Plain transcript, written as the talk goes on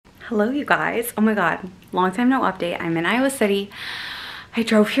Hello you guys. Oh my god, long time no update. I'm in Iowa City. I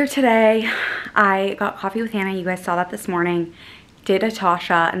drove here today. I got coffee with Hannah. You guys saw that this morning. Did a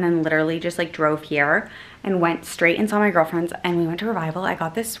Tasha and then literally just like drove here and went straight and saw my girlfriends and we went to Revival. I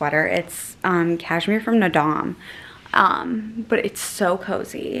got this sweater. It's cashmere from Nadam. But it's so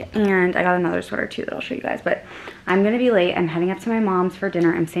cozy, and I got another sweater too that I'll show you guys. But I'm gonna be late. I'm heading up to my mom's for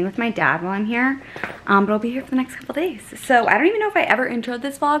dinner. I'm staying with my dad while I'm here, but I'll be here for the next couple days. So I don't even know if I ever introed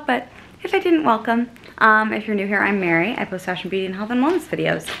this vlog, but if I didn't, welcome. If you're new here, I'm Mary. I post fashion, beauty, and health and wellness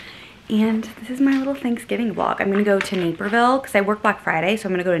videos, and this is my little Thanksgiving vlog. I'm gonna go to Naperville because I work Black Friday, so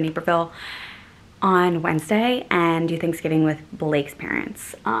I'm gonna go to Naperville on Wednesday and do Thanksgiving with Blake's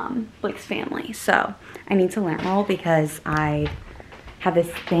parents, Blake's family. So I need to lint roll because I have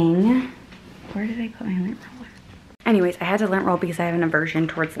this thing. Where did I put my lint roller? Anyways, I had to lint roll because I have an aversion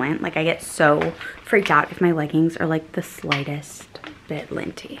towards lint. Like, I get so freaked out if my leggings are like the slightest bit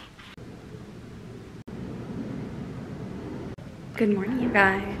linty. Good morning, you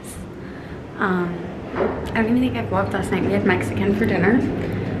guys. I don't even think I vlogged last night. We had Mexican for dinner.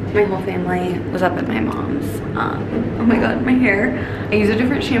 My whole family was up at my mom's. Oh my god, my hair. I use a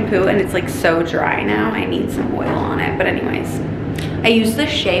different shampoo and it's like so dry now. I need some oil on it. But anyways, I use the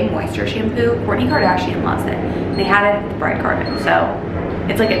Shea Moisture shampoo. Kourtney Kardashian loves it. They had it at the bride carpet, so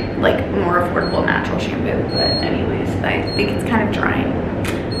it's like a more affordable natural shampoo. But anyways, I think it's kind of drying.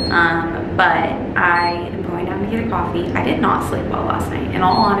 But I am going down to get a coffee. I did not sleep well last night. In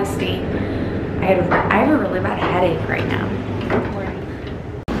all honesty, I have a really bad headache right now.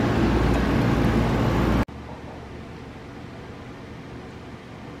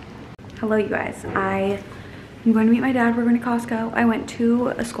 Hello you guys, I'm going to meet my dad. We're going to Costco. I went to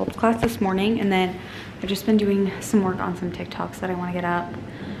a sculpt class this morning, and then I've just been doing some work on some TikToks that I want to get up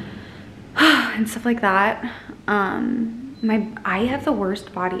and stuff like that. I have the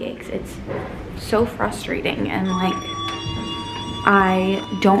worst body aches. It's so frustrating, and like I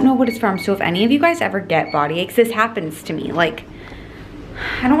don't know what it's from. So if any of you guys ever get body aches, this happens to me. Like,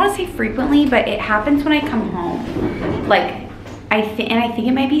 I don't want to say frequently, but it happens when I come home. Like, I think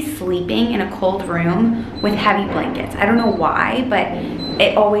it might be sleeping in a cold room with heavy blankets. I don't know why, but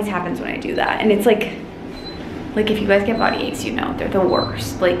it always happens when I do that. And it's like if you guys get body aches, you know, they're the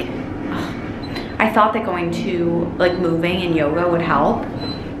worst. Like, I thought that going to like moving and yoga would help,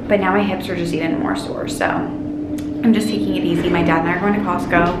 but now my hips are just even more sore. So I'm just taking it easy. My dad and I are going to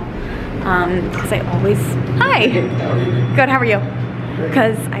Costco because I always, hi, good, how are you?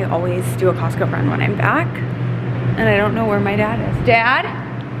 Because I always do a Costco run when I'm back. And I don't know where my dad is. Dad?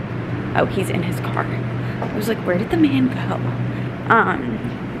 Oh, he's in his car. I was like, where did the man go?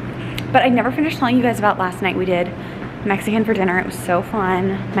 But I never finished telling you guys about last night. We did Mexican for dinner. It was so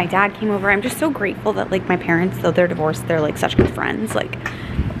fun. My dad came over. I'm just so grateful that like my parents, though they're divorced, they're like such good friends. Like,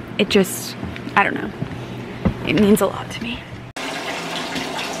 it just, I don't know. It means a lot to me.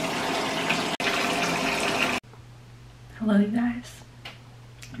 Hello, you guys.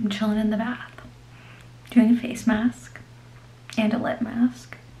 I'm chilling in the bath, doing a face mask and a lip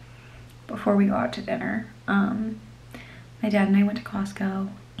mask before we go out to dinner. My dad and I went to Costco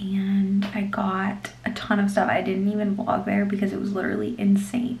and I got a ton of stuff. I didn't even vlog there because it was literally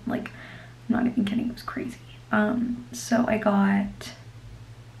insane. Like, I'm not even kidding, it was crazy. So I got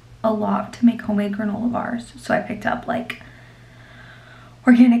a lot to make homemade granola bars. So I picked up like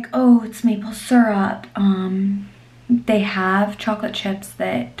organic oats, maple syrup. They have chocolate chips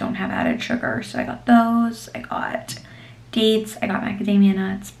that don't have added sugar, so I got those. I got dates, I got macadamia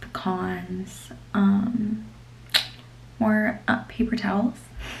nuts, pecans, more paper towels,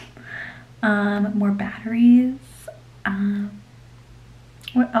 more batteries.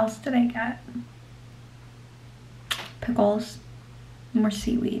 What else did I get? Pickles, more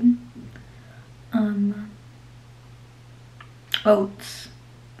seaweed, oats,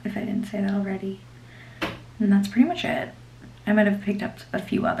 if I didn't say that already. And that's pretty much it. I might have picked up a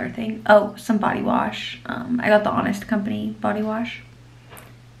few other things. Oh, some body wash. I got the Honest Company body wash.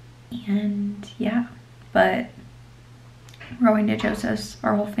 And yeah, but we're going to Joseph's.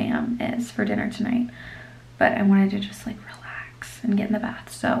 Our whole fam is for dinner tonight. But I wanted to just like relax and get in the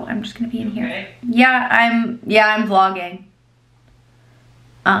bath. So I'm just gonna be in here. Okay. Yeah, I'm vlogging.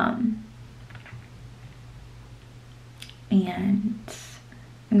 And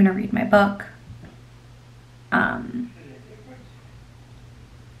I'm gonna read my book.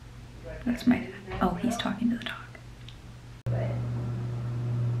 That's my dad. Oh, he's talking to the dog.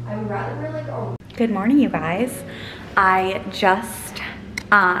 I would rather wear like a... Good morning, you guys. I just,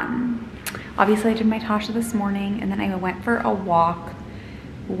 obviously I did my Tasha this morning, and then I went for a walk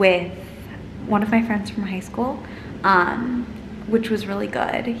with one of my friends from high school. which was really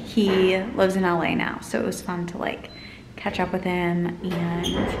good. He lives in LA now, so it was fun to like catch up with him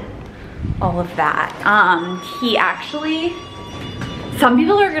and all of that. He actually, some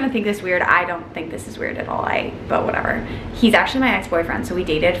people are gonna think this weird. I don't think this is weird at all, but whatever. He's actually my ex-boyfriend, so we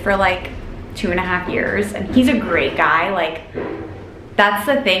dated for like 2.5 years, and he's a great guy. Like, that's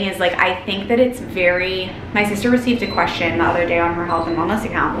the thing, is like, I think that it's very, my sister received a question the other day on her health and wellness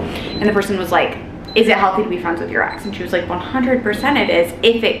account, and the person was like, is it healthy to be friends with your ex? And she was like, 100% it is,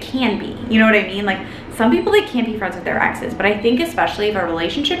 if it can be. You know what I mean? Like, some people, they can't be friends with their exes, but I think especially if a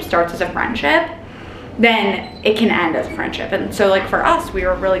relationship starts as a friendship, then it can end as a friendship. And so like for us, we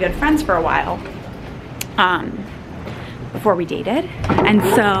were really good friends for a while before we dated. And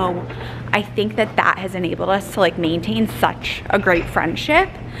so I think that that has enabled us to like maintain such a great friendship,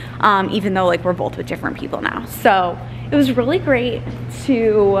 even though like we're both with different people now. So it was really great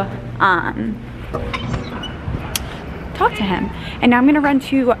to talk to him. And now I'm gonna run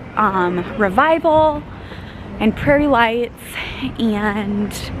to Revival and Prairie Lights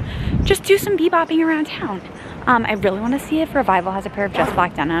and just do some bebopping around town. I really want to see if Revival has a pair of Just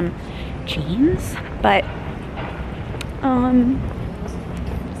Black denim jeans, but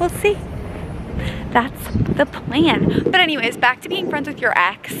we'll see. That's the plan. But anyways, back to being friends with your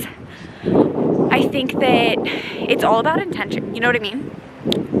ex. I think that it's all about intention. You know what I mean?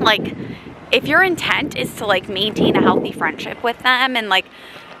 Like, if your intent is to like maintain a healthy friendship with them and like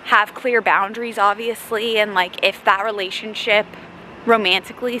have clear boundaries, obviously, and like if that relationship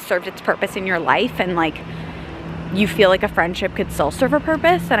romantically served its purpose in your life and like you feel like a friendship could still serve a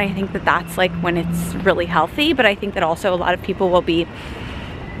purpose, then I think that that's like when it's really healthy. But I think that also a lot of people will be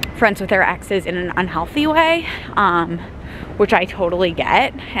friends with their exes in an unhealthy way, which I totally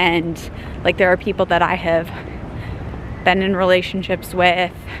get. And like there are people that I have been in relationships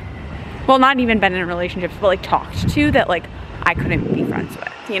with, well, not even been in relationships, but like talked to, that like I couldn't be friends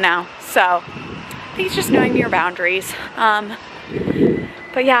with, you know? So I think it's just knowing your boundaries.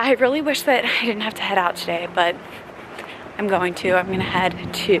 But yeah, I really wish that I didn't have to head out today, but I'm going to. I'm gonna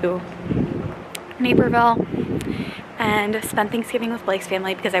head to Naperville and spend Thanksgiving with Blake's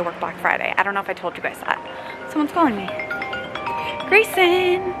family because I work Black Friday. I don't know if I told you guys that. Someone's calling me.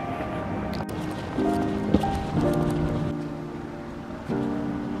 Grayson!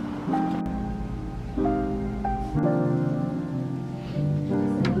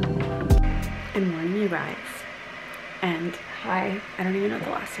 Good morning, you guys. And hi, I don't even know the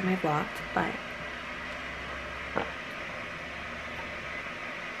last time I vlogged, but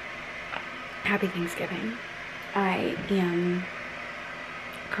happy Thanksgiving. I am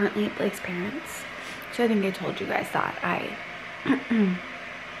currently at Blake's parents', so I think I told you guys that. I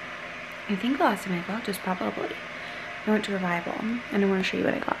think the last time I vlogged was probably, I went to Revival, and I want to show you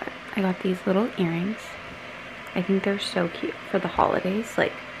what I got. I got these little earrings. I think they're so cute for the holidays.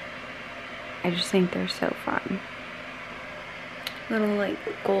 Like, I just think they're so fun. Little like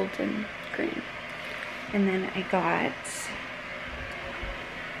gold and green. And then I got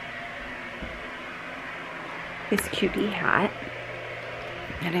this cutie hat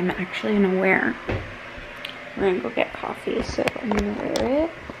that I'm actually gonna wear. We're gonna go get coffee, so I'm gonna wear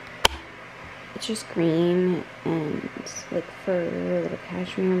it. It's just green and like fur, little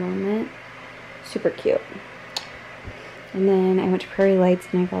cashmere moment. Super cute. And then I went to Prairie Lights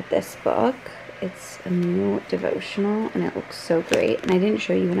and I got this book. It's a new devotional and it looks so great. And I didn't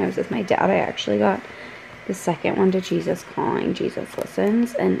show you when I was with my dad. I actually got the second one, To Jesus Calling, Jesus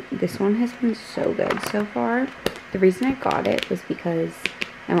Listens. And this one has been so good so far. The reason I got it was because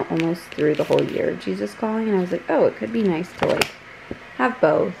I'm almost through the whole year of Jesus Calling. And I was like, oh, it could be nice to like have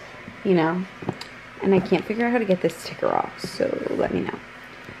both, you know. And I can't figure out how to get this sticker off, so let me know.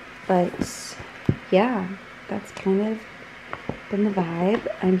 But yeah, that's kind of been the vibe.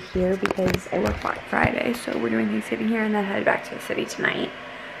 I'm here because I work Black Friday, so we're doing Thanksgiving here and then headed back to the city tonight.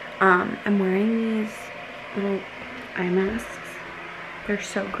 I'm wearing these little eye masks. They're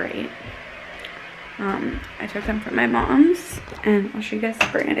so great. I took them from my mom's, and I'll show you guys the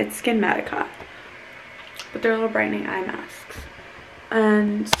brand. It's Skin Medica, but they're little brightening eye masks,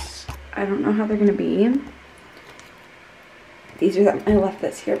 and I don't know how they're gonna be. These are them. I left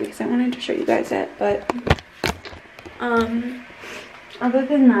this here because I wanted to show you guys it, but other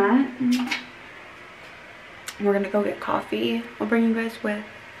than that, we're gonna go get coffee. I'll bring you guys with.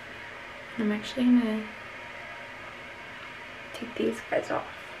 I'm actually gonna take these guys off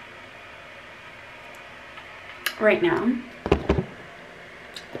right now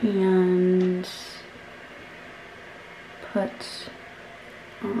and put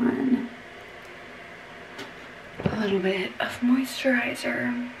on a little bit of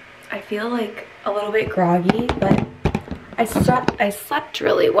moisturizer. I feel like a little bit groggy, but I slept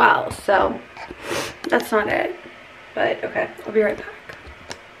really well, so that's not it. But okay, I'll be right back.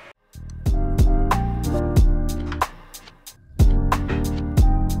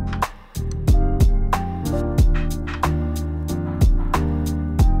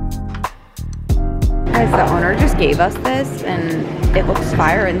 Guys, the owner just gave us this and it looks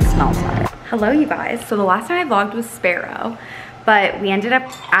fire and smells fire. Hello you guys. So the last time I vlogged was Sparrow, but we ended up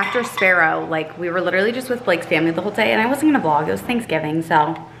after Sparrow, like we were literally just with Blake's family the whole day and I wasn't gonna vlog, it was Thanksgiving,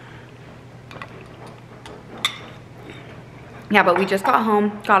 so. Yeah, but we just got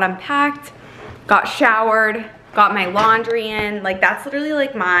home, got unpacked, got showered, got my laundry in. Like that's literally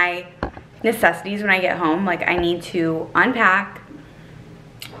like my necessities when I get home. Like I need to unpack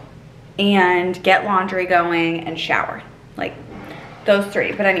and get laundry going and shower. Like those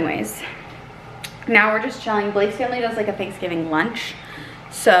three. But anyways, now we're just chilling. Blake's family does like a Thanksgiving lunch.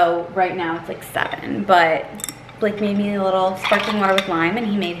 So right now it's like 7. But Blake made me a little sparkling water with lime and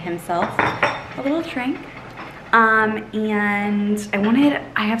he made himself a little drink. And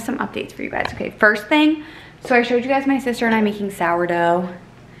I have some updates for you guys. Okay, first thing, so I showed you guys my sister and I making sourdough.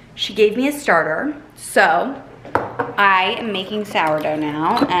 She gave me a starter. So I am making sourdough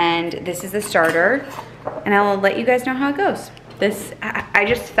now, and this is the starter, and I will let you guys know how it goes. This, I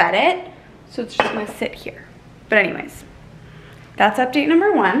just fed it, so it's just gonna sit here. But anyways, that's update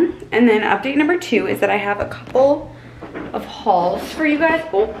number 1. And then update number 2 is that I have a couple of hauls for you guys.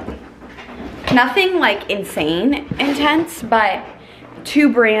 Oh, nothing like insane intense, but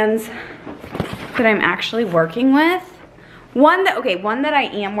 2 brands that I'm actually working with. One that I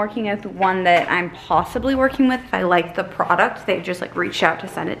am working with, one that I'm possibly working with if I like the product. They just like reached out to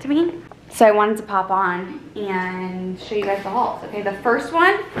send it to me. So I wanted to pop on and show you guys the hauls. Okay, the first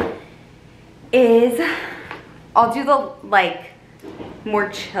one is, I'll do the like more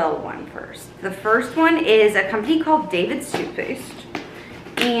chill one first. The first one is a company called David's Toothpaste.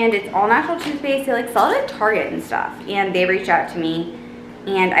 And it's all natural toothpaste. They like sell it at Target and stuff. And they reached out to me.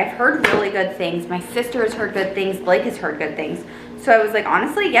 And I've heard really good things. My sister has heard good things. Blake has heard good things. So I was like,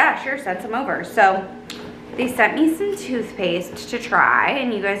 honestly, yeah, sure, send some over. So they sent me some toothpaste to try.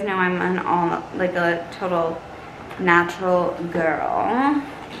 And you guys know I'm an all, like a total natural girl.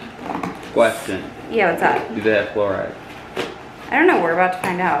 Question. Yeah, what's up? Do they have fluoride? I don't know. We're about to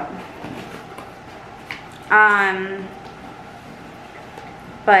find out.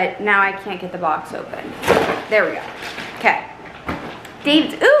 But now I can't get the box open. There we go. Okay.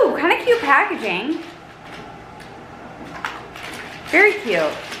 Dave's, ooh, kind of cute packaging. Very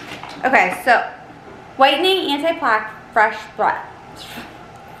cute. Okay, so whitening, anti-plaque, fresh breath,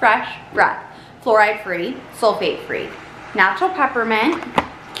 fluoride free, sulfate free, natural peppermint,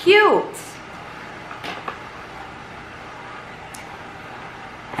 cute.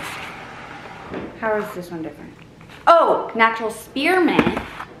 How is this one different? Oh, natural spearmint,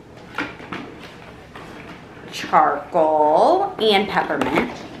 charcoal, and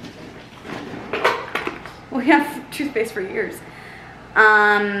peppermint. We have toothpaste for years.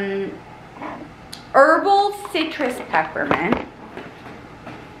 Herbal citrus peppermint,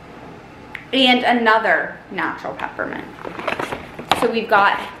 and another natural peppermint. So we've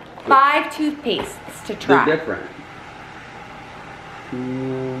got 5 toothpastes to try. They're different.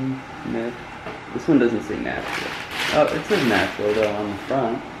 This one doesn't say natural. Oh, it says natural though on the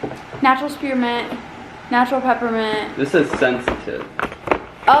front. Natural spearmint, natural peppermint. This says sensitive.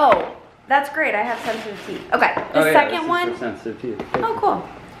 Oh, that's great. I have sensitive teeth. Okay, the second one. Sensitive teeth. Oh, cool.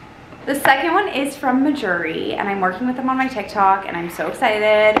 The second one is from Mejuri, and I'm working with them on my TikTok, and I'm so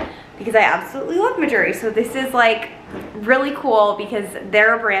excited because I absolutely love Mejuri. So this is like really cool because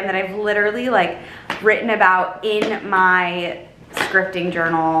they're a brand that I've literally like written about in my scripting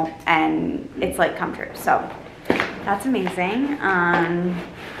journal, and it's like come true. So that's amazing. I'm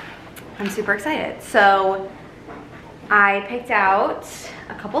super excited. So I picked out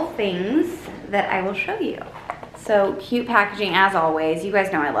a couple things that I will show you. So cute packaging as always. You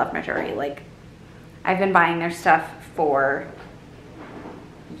guys know I love Mejuri. Like I've been buying their stuff for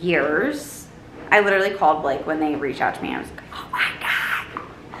years. I literally called Blake when they reached out to me. I was like, oh my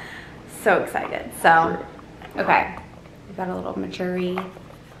God. So excited. So, okay. We got a little Mejuri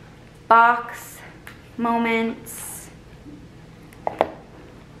box moments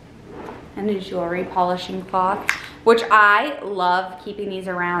and a jewelry polishing cloth, which I love keeping these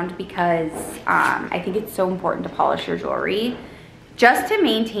around because I think it's so important to polish your jewelry just to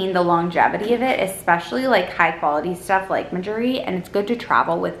maintain the longevity of it, especially like high quality stuff like Mejuri, and it's good to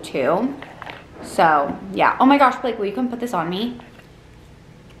travel with too. So yeah. Oh my gosh, Blake, will you come put this on me?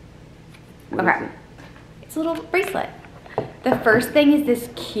 Okay. It's a little bracelet. The first thing is this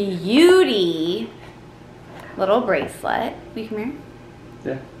cutie little bracelet. Will you come here?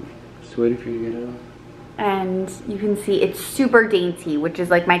 Yeah, just waiting for you to get it off. And you can see it's super dainty, which is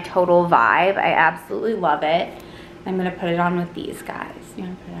like my total vibe. I absolutely love it. I'm gonna put it on with these guys. You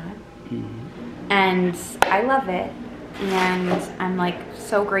wanna put it on? Mm-hmm. And I love it. And I'm like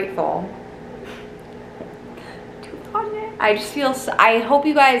so grateful to have gotten it. I just feel so, I hope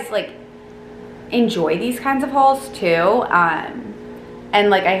you guys like enjoy these kinds of hauls too. And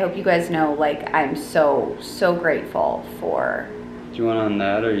like I hope you guys know like I'm so grateful for. Do you want on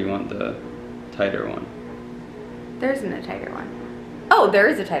that or you want the tighter one? There isn't a tighter one. Oh, there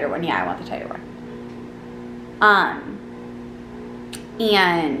is a tighter one. Yeah, I want the tighter one.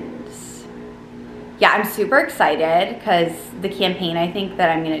 And yeah, I'm super excited because the campaign I think that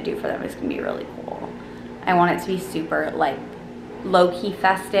I'm gonna do for them is gonna be really cool. I want it to be super like low-key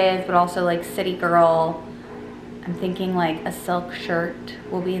festive, but also like city girl. I'm thinking like a silk shirt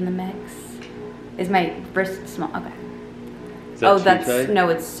will be in the mix. Is my wrist small? Okay. Oh, that's tight? No,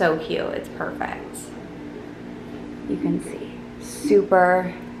 it's so cute. It's perfect. You can see,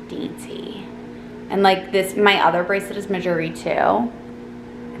 super dainty. And like this, my other bracelet is Mejuri too.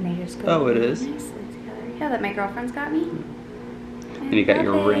 And they just go it is? nicely together. Yeah, that my girlfriend's got me. And you got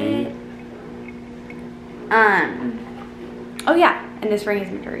your ring. Oh yeah, and this ring is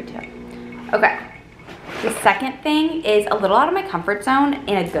Mejuri too. Okay. The second thing is a little out of my comfort zone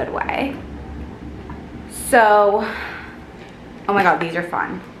in a good way. So, oh my God, these are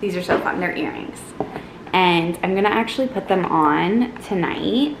fun. These are so fun. They're earrings. And I'm gonna actually put them on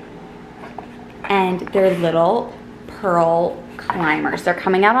tonight. And they're little pearl climbers. They're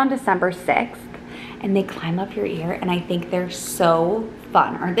coming out on December 6th. And they climb up your ear, and I think they're so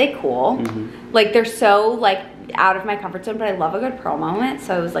fun. Aren't they cool? Mm-hmm. Like, they're so, like, out of my comfort zone, but I love a good pearl moment.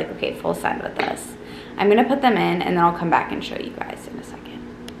 So I was like, okay, full send with this. I'm gonna put them in, and then I'll come back and show you guys in a second.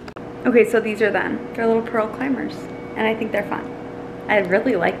 Okay, so these are them. They're little pearl climbers, and I think they're fun. I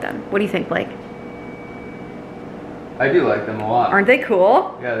really like them. What do you think, Blake? I do like them a lot. Aren't they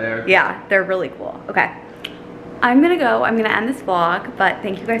cool? Yeah, they are. Yeah, they're really cool. Okay. I'm gonna go. I'm gonna end this vlog, but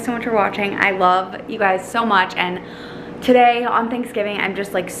thank you guys so much for watching. I love you guys so much, and today on Thanksgiving, I'm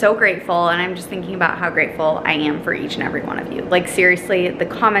just like so grateful, and I'm just thinking about how grateful I am for each and every one of you. Like seriously, the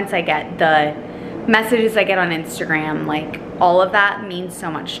comments I get, the messages I get on Instagram, like all of that means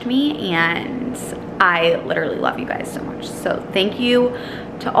so much to me, and I literally love you guys so much. So thank you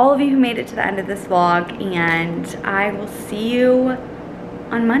to all of you who made it to the end of this vlog, and I will see you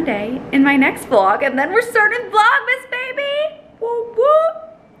on Monday in my next vlog, and then we're starting Vlogmas, baby! Woo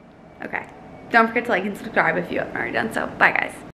woo! Okay, don't forget to like and subscribe if you haven't already done so. Bye, guys.